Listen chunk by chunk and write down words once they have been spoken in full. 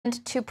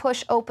to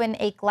push open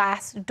a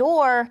glass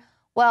door,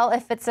 well,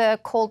 if it's a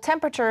cold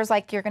temperatures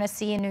like you're going to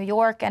see in New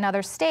York and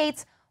other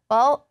states,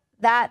 well,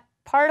 that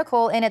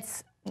particle in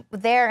its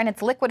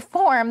liquid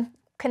form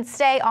can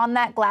stay on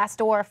that glass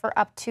door for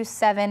up to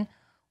 7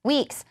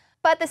 weeks.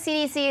 But the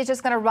CDC is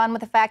just going to run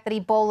with the fact that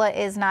Ebola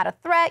is not a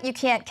threat. You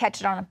can't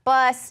catch it on a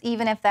bus,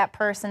 even if that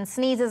person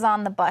sneezes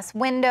on the bus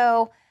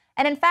window.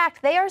 And in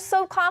fact, they are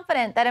so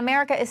confident that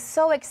America is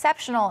so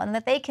exceptional and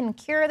that they can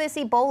cure this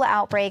Ebola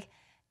outbreak,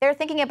 they're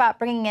thinking about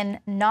bringing in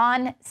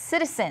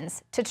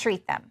non-citizens to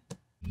treat them.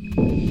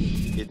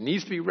 It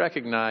needs to be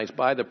recognized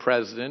by the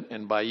president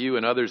and by you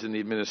and others in the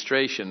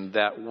administration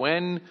that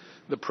when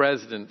the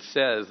president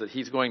says that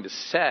he's going to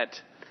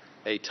set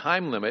a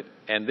time limit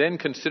and then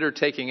consider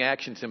taking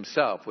actions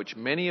himself, which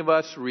many of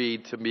us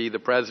read to be the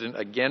president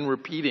again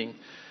repeating,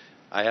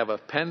 I have a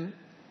pen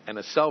and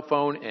a cell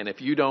phone, and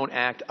if you don't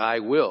act, I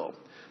will,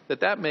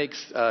 that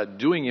makes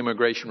doing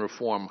immigration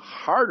reform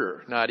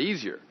harder, not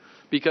easier,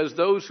 because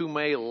those who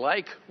may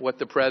like what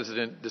the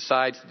president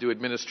decides to do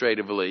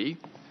administratively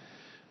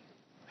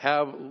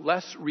have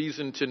less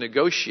reason to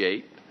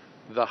negotiate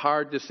the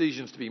hard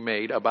decisions to be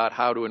made about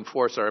how to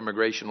enforce our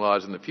immigration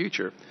laws in the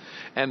future.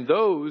 And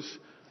those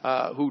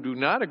who do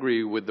not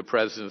agree with the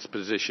president's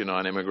position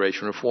on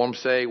immigration reform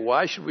say,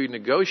 why should we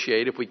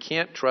negotiate if we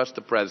can't trust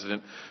the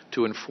president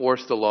to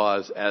enforce the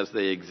laws as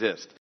they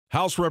exist?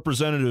 House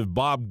Representative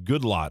Bob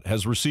Goodlatte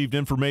has received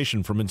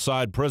information from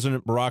inside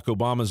President Barack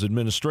Obama's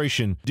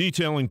administration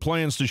detailing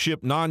plans to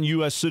ship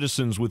non-U.S.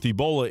 citizens with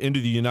Ebola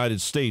into the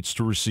United States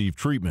to receive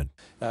treatment.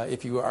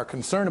 If you are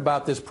concerned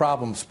about this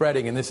problem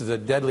spreading, and this is a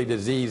deadly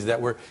disease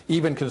that we're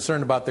even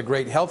concerned about the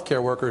great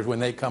healthcare workers when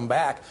they come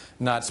back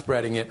not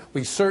spreading it,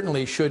 we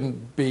certainly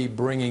shouldn't be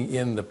bringing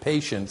in the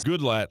patients.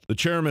 Goodlatte, the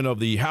chairman of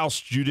the House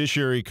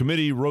Judiciary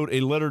Committee, wrote a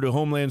letter to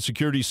Homeland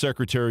Security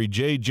Secretary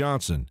Jay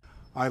Johnson.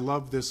 I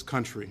love this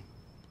country.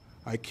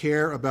 I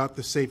care about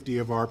the safety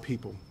of our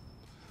people.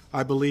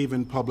 I believe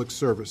in public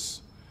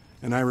service,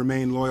 and I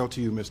remain loyal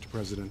to you, Mr.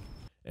 President.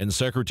 And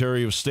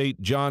Secretary of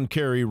State John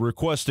Kerry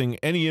requesting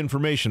any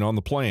information on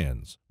the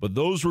plans. But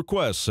those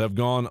requests have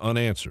gone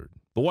unanswered.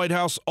 The White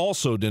House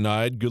also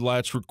denied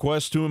Goodlatte's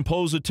request to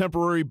impose a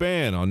temporary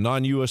ban on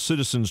non-U.S.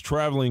 citizens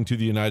traveling to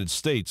the United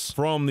States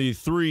from the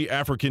 3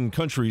 African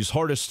countries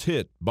hardest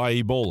hit by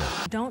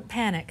Ebola. Don't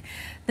panic.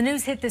 The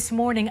news hit this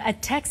morning. A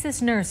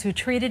Texas nurse who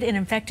treated an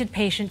infected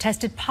patient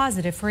tested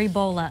positive for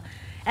Ebola.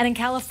 And in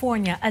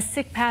California, a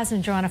sick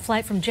passenger on a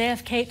flight from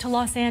JFK to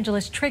Los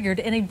Angeles triggered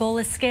an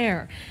Ebola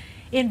scare.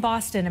 In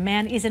Boston, a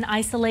man is in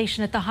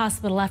isolation at the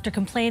hospital after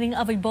complaining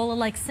of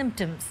Ebola-like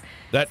symptoms.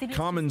 That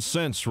common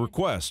sense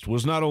request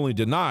was not only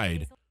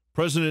denied,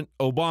 President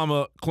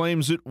Obama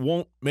claims it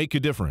won't make a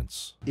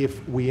difference.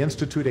 If we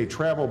institute a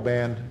travel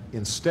ban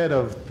instead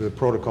of the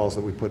protocols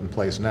that we put in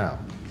place now,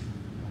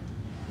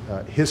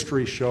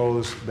 history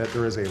shows that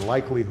there is a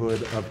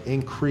likelihood of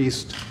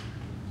increased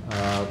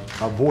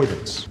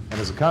avoidance. And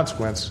as a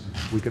consequence,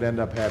 we could end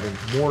up having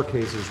more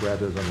cases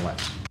rather than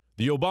less.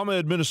 The Obama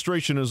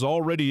administration has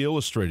already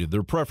illustrated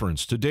their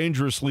preference to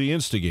dangerously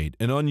instigate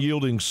an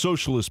unyielding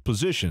socialist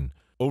position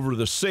over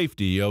the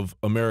safety of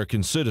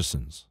American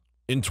citizens.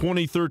 In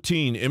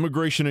 2013,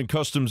 Immigration and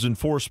Customs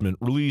Enforcement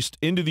released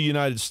into the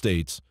United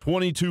States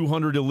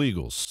 2,200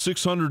 illegals,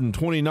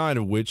 629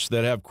 of which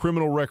that have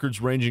criminal records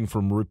ranging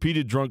from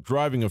repeated drunk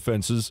driving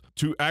offenses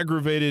to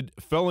aggravated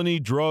felony,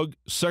 drug,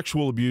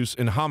 sexual abuse,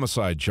 and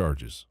homicide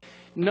charges.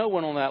 No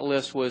one on that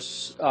list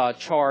was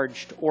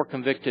charged or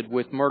convicted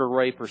with murder,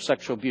 rape, or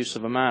sexual abuse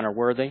of a minor,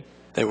 were they?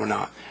 They were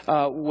not.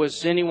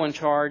 Was anyone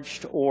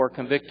charged or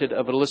convicted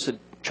of illicit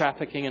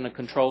trafficking in a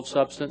controlled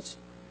substance?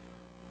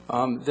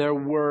 There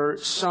were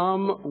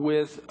some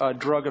with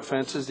drug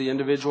offenses. The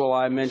individual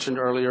I mentioned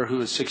earlier,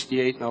 who is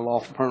 68 and a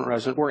lawful permanent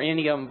resident. Were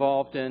any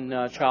involved in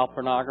child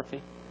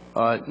pornography?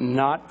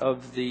 Not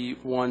of the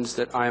ones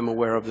that I am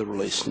aware of the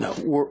release, no.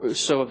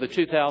 So of the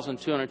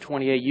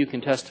 2,228, you can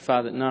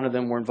testify that none of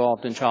them were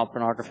involved in child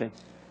pornography?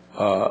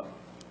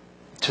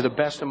 To the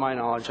best of my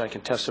knowledge, I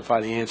can testify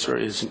the answer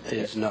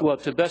is no. Well,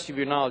 to the best of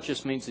your knowledge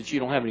just means that you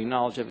don't have any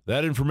knowledge of it.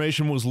 That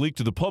information was leaked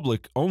to the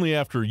public only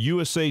after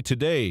USA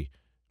Today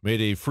made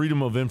a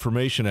Freedom of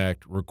Information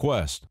Act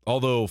request.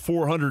 Although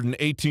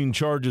 418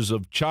 charges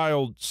of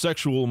child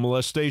sexual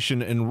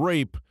molestation and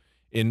rape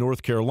in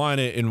North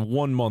Carolina in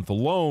 1 month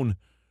alone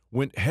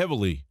went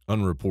heavily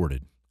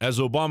unreported. As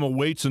Obama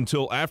waits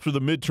until after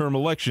the midterm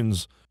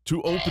elections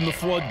to open the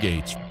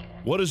floodgates,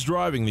 what is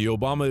driving the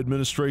Obama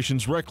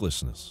administration's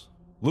recklessness?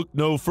 Look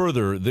no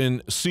further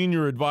than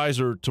senior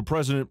advisor to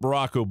President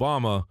Barack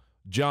Obama,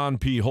 John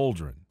P.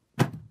 Holdren.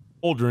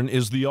 Holdren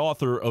is the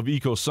author of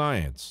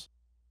Ecoscience,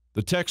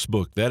 the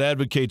textbook that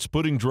advocates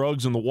putting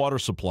drugs in the water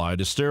supply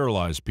to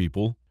sterilize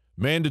people,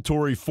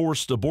 mandatory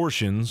forced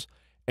abortions,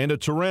 and a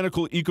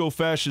tyrannical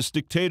eco-fascist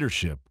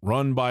dictatorship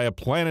run by a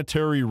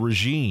planetary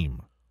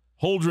regime.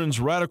 Holdren's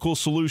radical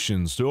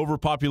solutions to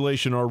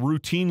overpopulation are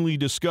routinely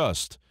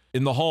discussed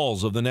in the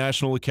halls of the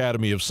National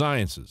Academy of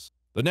Sciences.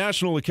 The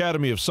National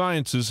Academy of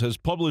Sciences has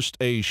published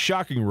a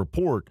shocking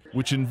report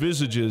which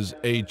envisages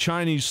a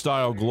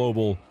Chinese-style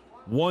global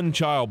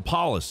one-child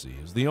policy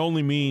as the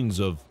only means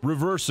of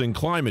reversing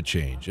climate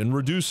change and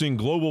reducing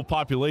global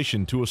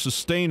population to a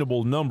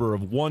sustainable number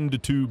of 1 to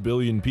 2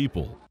 billion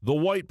people. The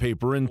white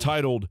paper,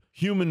 entitled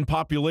 "Human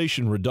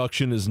Population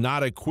Reduction is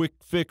Not a Quick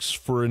Fix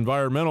for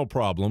Environmental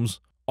Problems,"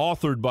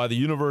 authored by the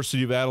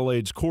University of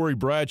Adelaide's Corey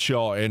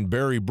Bradshaw and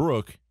Barry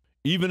Brook,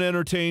 even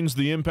entertains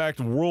the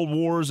impact of world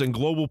wars and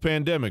global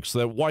pandemics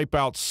that wipe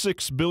out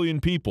 6 billion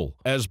people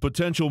as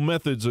potential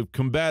methods of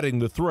combating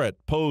the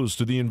threat posed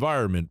to the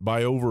environment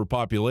by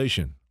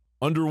overpopulation.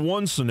 Under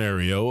one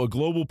scenario, a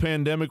global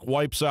pandemic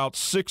wipes out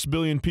 6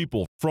 billion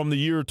people from the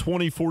year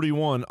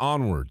 2041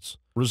 onwards,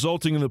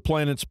 resulting in the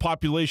planet's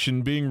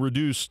population being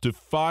reduced to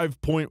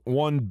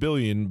 5.1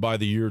 billion by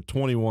the year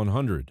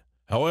 2100.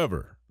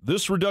 However,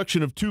 this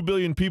reduction of 2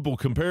 billion people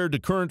compared to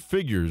current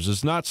figures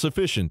is not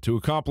sufficient to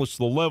accomplish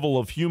the level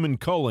of human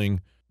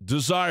culling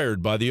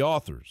desired by the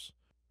authors,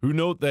 who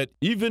note that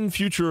even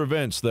future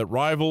events that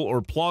rival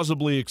or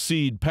plausibly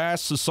exceed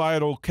past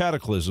societal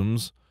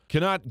cataclysms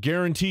cannot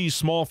guarantee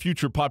small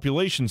future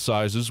population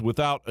sizes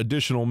without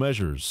additional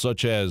measures,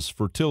 such as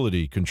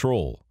fertility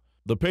control.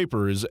 The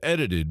paper is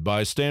edited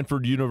by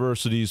Stanford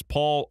University's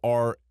Paul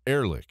R.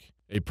 Ehrlich,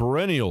 a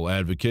perennial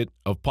advocate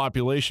of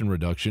population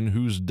reduction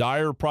whose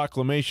dire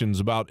proclamations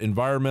about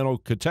environmental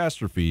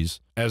catastrophes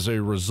as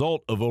a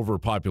result of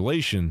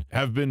overpopulation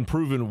have been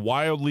proven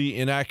wildly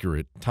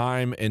inaccurate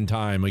time and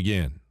time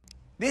again.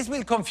 This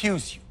will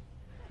confuse you,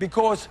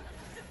 because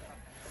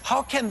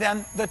how can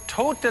then the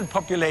total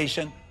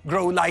population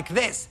grow like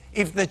this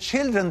if the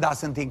children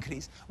doesn't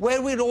increase?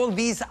 Where will all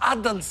these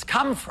adults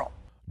come from?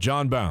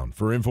 John Bound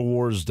for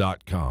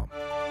INFOWARS.com.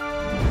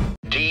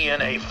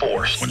 DNA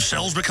Force. When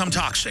cells become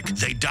toxic,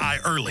 they die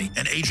early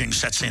and aging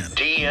sets in.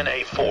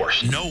 DNA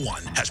Force. No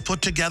one has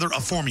put together a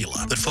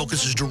formula that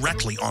focuses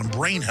directly on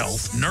brain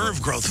health,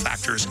 nerve growth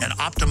factors, and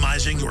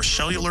optimizing your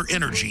cellular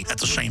energy at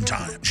the same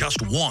time.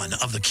 Just one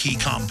of the key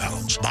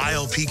compounds,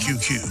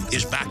 BioPQQ,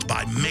 is backed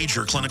by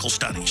major clinical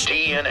studies.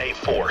 DNA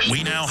Force.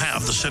 We now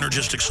have the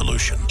synergistic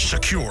solution.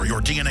 Secure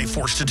your DNA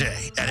Force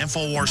today at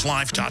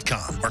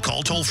InfoWarsLife.com or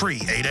call toll-free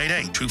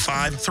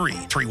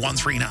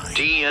 888-253-3139.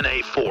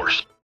 DNA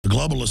Force. The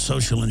globalist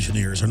social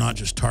engineers are not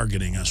just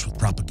targeting us with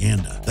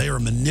propaganda. They are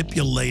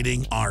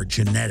manipulating our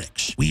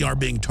genetics. We are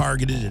being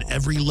targeted at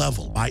every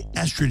level by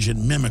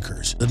estrogen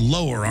mimickers that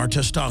lower our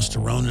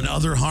testosterone and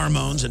other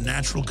hormones and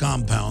natural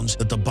compounds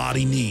that the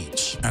body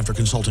needs. After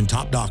consulting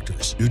top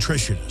doctors,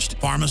 nutritionists,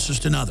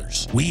 pharmacists, and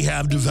others, we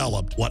have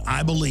developed what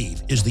I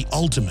believe is the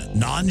ultimate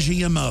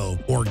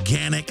non-GMO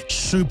organic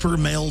super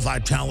male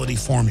vitality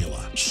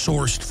formula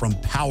sourced from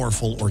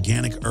powerful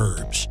organic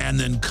herbs and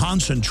then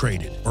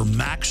concentrated for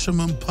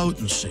maximum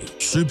potency.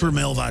 Super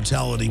Male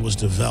Vitality was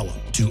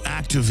developed to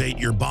activate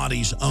your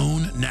body's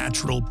own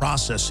natural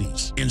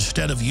processes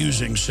instead of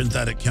using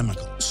synthetic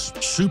chemicals.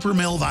 Super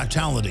Male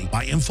Vitality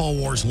by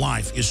InfoWars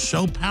Life is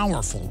so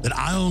powerful that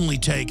I only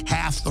take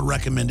half the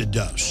recommended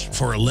dose.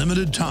 For a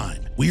limited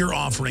time, we are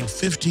offering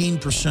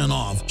 15%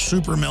 off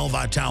Super Male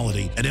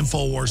Vitality at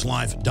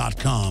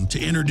InfoWarsLife.com to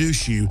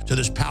introduce you to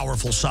this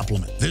powerful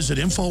supplement. Visit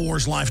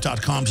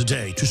InfoWarsLife.com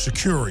today to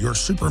secure your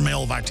Super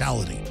Male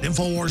Vitality.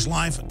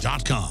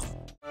 InfoWarsLife.com.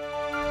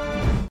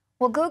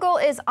 Well, Google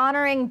is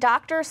honoring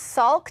Dr.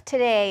 Salk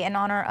today in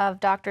honor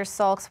of Dr.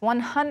 Salk's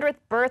 100th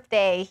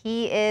birthday.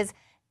 He is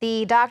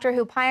the doctor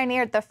who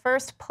pioneered the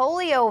first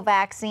polio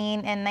vaccine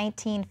in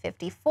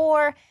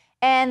 1954,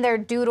 and their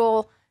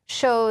doodle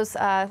shows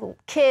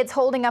kids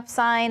holding up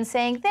signs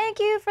saying, "Thank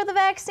you for the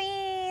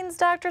vaccines,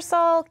 Dr.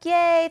 Salk.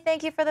 Yay,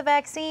 thank you for the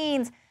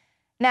vaccines."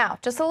 Now,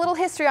 just a little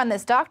history on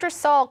this. Dr.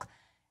 Salk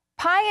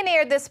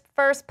pioneered this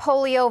first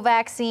polio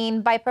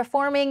vaccine by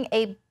performing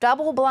a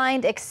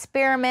double-blind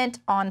experiment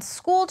on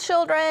school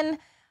children.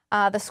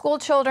 The school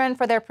children,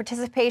 for their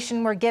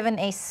participation, were given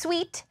a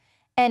sweet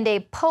and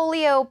a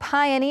polio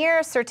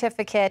pioneer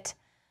certificate.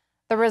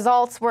 The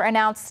results were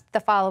announced the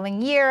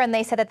following year, and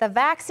they said that the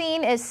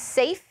vaccine is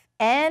safe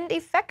and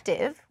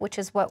effective, which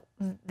is what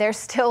they're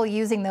still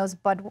using, those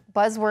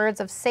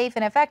buzzwords of safe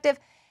and effective.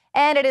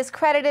 And it is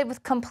credited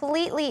with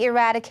completely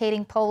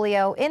eradicating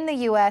polio in the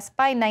U.S.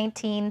 by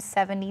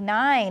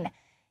 1979.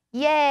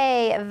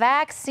 Yay,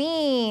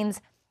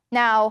 vaccines.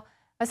 Now,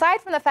 aside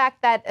from the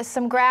fact that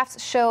some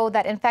graphs show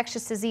that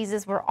infectious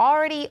diseases were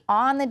already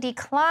on the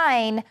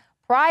decline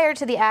prior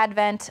to the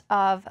advent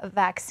of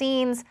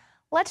vaccines,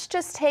 let's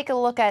just take a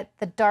look at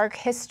the dark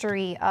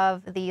history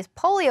of these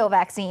polio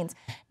vaccines.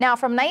 Now,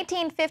 from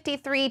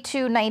 1953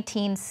 to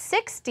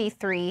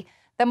 1963,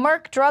 the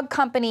Merck Drug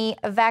Company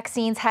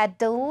vaccines had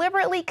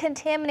deliberately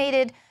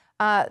contaminated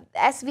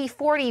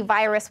SV40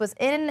 virus was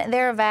in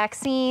their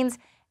vaccines,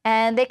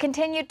 and they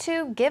continued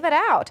to give it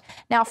out.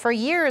 Now, for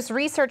years,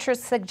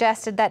 researchers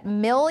suggested that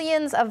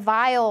millions of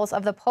vials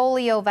of the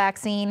polio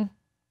vaccine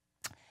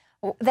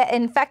that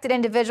infected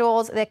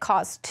individuals, that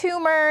caused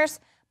tumors.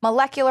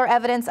 Molecular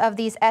evidence of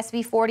these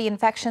SV40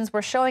 infections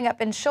were showing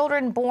up in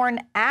children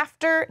born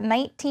after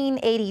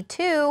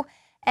 1982.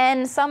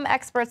 And some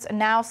experts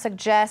now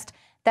suggest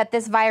that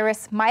this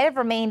virus might have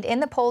remained in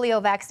the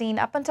polio vaccine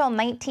up until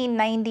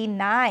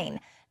 1999.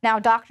 Now,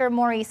 Dr.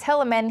 Maurice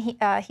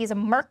Hilleman, he's a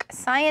Merck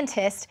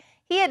scientist.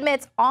 He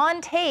admits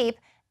on tape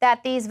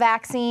that these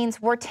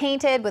vaccines were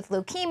tainted with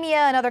leukemia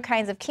and other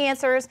kinds of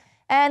cancers,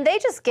 and they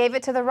just gave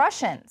it to the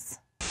Russians.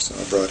 So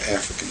I brought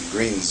African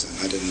greens, and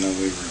I didn't know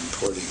we were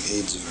importing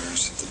AIDS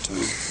virus at the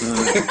time.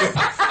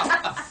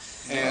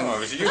 And it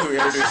was you who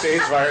introduced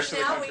AIDS virus to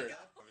the country.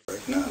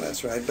 No,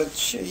 that's right.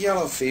 But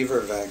yellow fever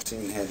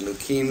vaccine had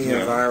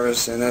leukemia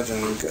virus in it,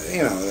 and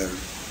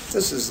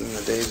this is in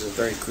the days of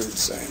very crude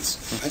science.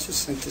 I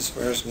just think this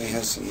virus may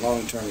have some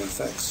long-term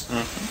effects.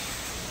 And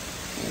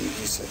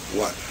he said,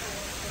 "What?"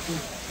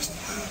 I said,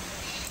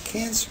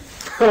 "Cancer."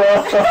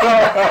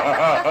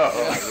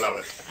 I love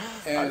it.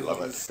 I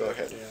love it. Go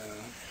ahead.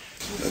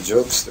 The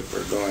jokes that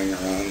were going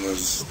around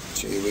was,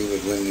 gee, we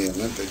would win the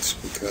Olympics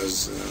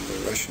because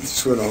the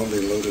Russians would all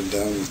be loaded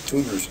down with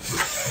tumors.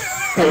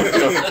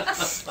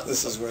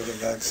 This is where the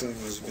vaccine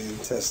was being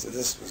tested.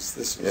 This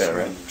was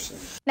right.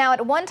 Now,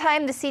 at one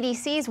time, the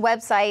CDC's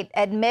website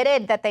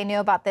admitted that they knew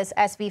about this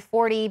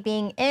SV40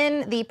 being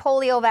in the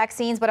polio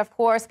vaccines, but of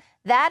course,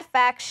 that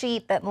fact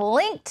sheet that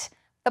linked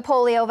the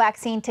polio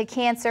vaccine to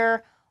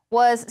cancer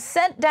was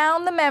sent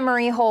down the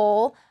memory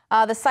hole.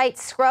 The site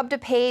scrubbed a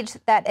page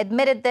that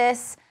admitted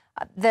this,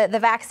 the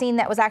vaccine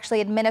that was actually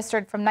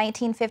administered from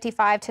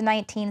 1955 to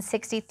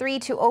 1963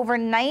 to over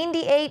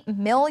 98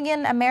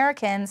 million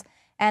Americans,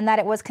 and that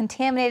it was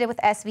contaminated with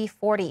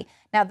SV40.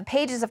 Now, the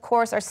pages, of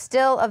course, are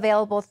still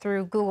available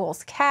through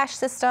Google's cache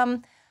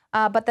system,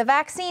 but the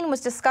vaccine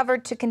was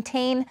discovered to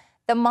contain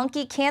the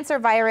monkey cancer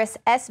virus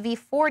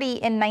SV40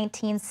 in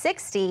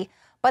 1960,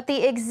 but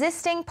the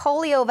existing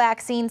polio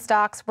vaccine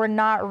stocks were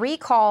not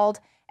recalled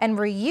and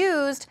were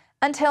used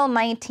until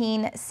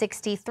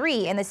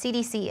 1963, and the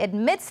CDC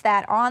admits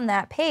that on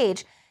that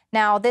page.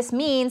 Now, this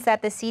means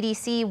that the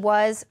CDC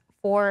was,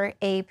 for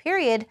a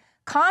period,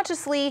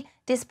 consciously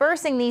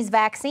dispersing these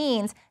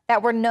vaccines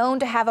that were known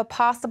to have a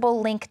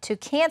possible link to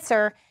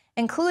cancer,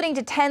 including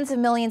to tens of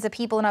millions of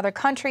people in other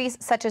countries,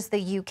 such as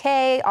the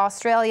UK,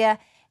 Australia,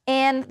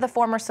 and the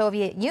former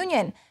Soviet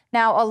Union.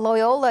 Now, a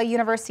Loyola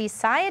University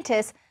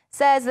scientist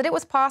says that it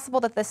was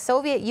possible that the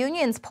Soviet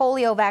Union's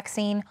polio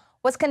vaccine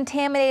was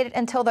contaminated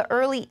until the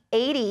early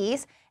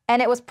 80s,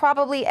 and it was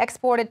probably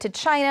exported to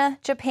China,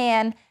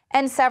 Japan,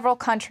 and several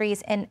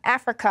countries in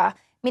Africa,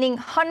 meaning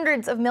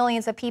hundreds of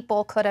millions of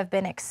people could have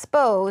been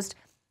exposed.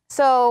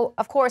 So,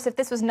 of course, if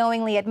this was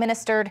knowingly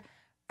administered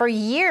for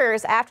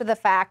years after the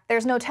fact,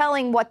 there's no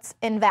telling what's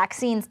in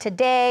vaccines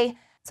today.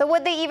 So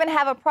would they even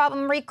have a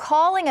problem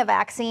recalling a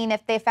vaccine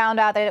if they found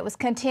out that it was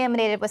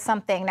contaminated with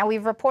something? Now,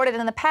 we've reported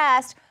in the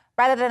past,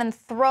 rather than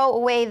throw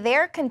away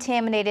their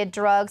contaminated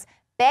drugs,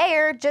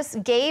 Bayer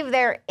just gave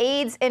their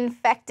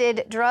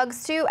AIDS-infected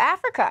drugs to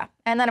Africa.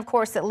 And then, of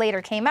course, it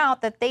later came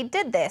out that they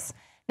did this.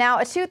 Now,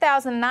 a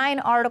 2009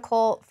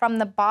 article from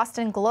the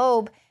Boston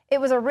Globe,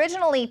 it was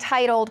originally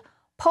titled,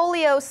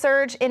 "Polio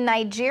Surge in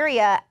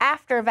Nigeria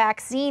After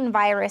Vaccine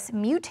Virus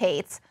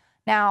Mutates."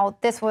 Now,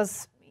 this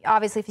was,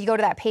 obviously, if you go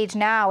to that page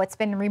now, it's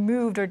been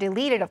removed or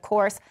deleted, of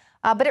course.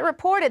 But it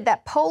reported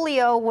that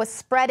polio was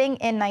spreading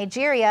in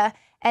Nigeria,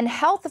 and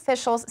health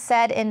officials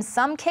said in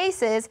some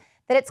cases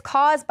that it's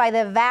caused by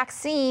the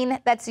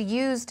vaccine that's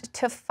used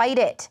to fight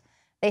it.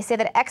 They say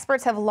that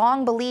experts have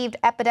long believed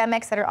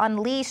epidemics that are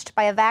unleashed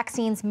by a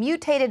vaccine's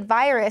mutated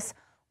virus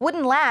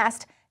wouldn't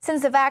last,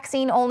 since the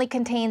vaccine only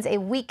contains a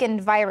weakened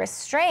virus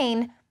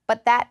strain,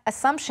 but that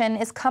assumption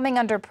is coming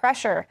under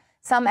pressure.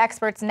 Some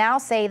experts now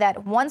say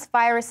that once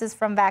viruses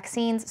from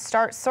vaccines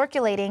start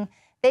circulating,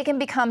 they can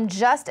become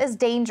just as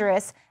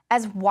dangerous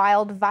as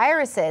wild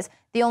viruses.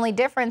 The only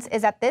difference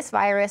is that this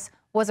virus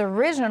was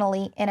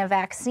originally in a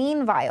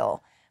vaccine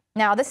vial.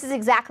 Now, this is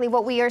exactly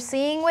what we are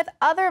seeing with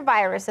other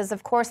viruses.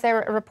 Of course,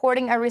 they're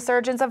reporting a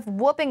resurgence of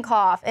whooping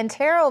cough,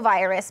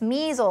 enterovirus,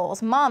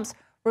 measles, mumps,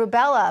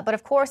 rubella. But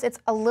of course, it's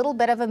a little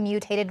bit of a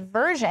mutated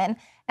version,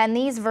 and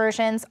these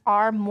versions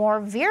are more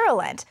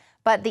virulent.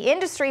 But the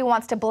industry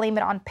wants to blame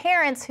it on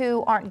parents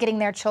who aren't getting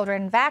their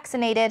children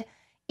vaccinated,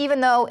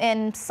 even though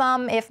in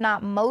some, if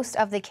not most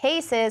of the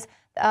cases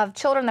of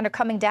children that are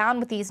coming down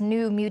with these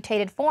new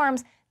mutated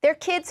forms, they're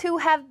kids who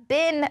have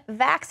been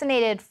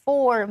vaccinated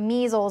for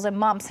measles and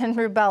mumps and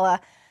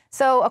rubella.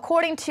 So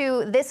according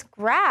to this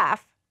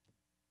graph,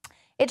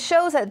 it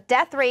shows that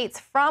death rates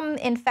from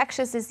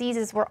infectious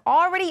diseases were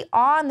already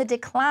on the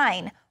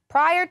decline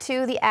prior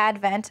to the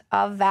advent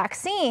of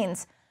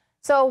vaccines.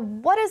 So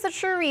what is the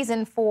true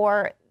reason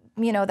for,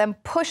 them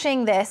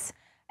pushing this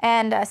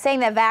and saying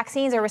that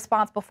vaccines are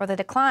responsible for the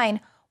decline?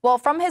 Well,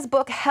 from his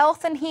book,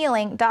 Health and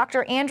Healing,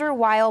 Dr. Andrew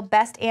Weil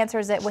best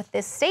answers it with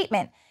this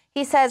statement.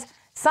 He says,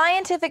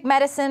 "Scientific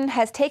medicine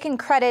has taken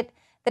credit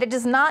that it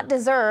does not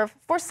deserve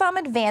for some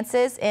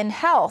advances in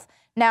health."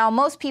 Now,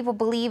 most people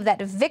believe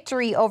that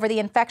victory over the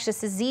infectious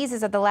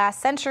diseases of the last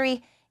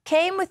century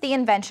came with the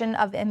invention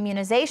of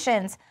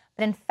immunizations.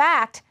 But in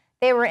fact,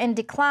 they were in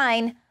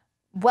decline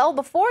well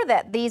before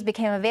that these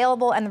became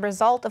available, and the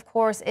result, of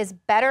course, is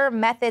better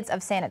methods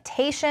of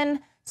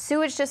sanitation,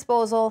 sewage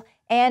disposal,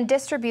 and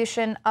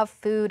distribution of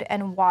food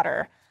and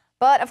water.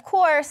 But of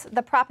course,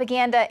 the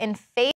propaganda in favor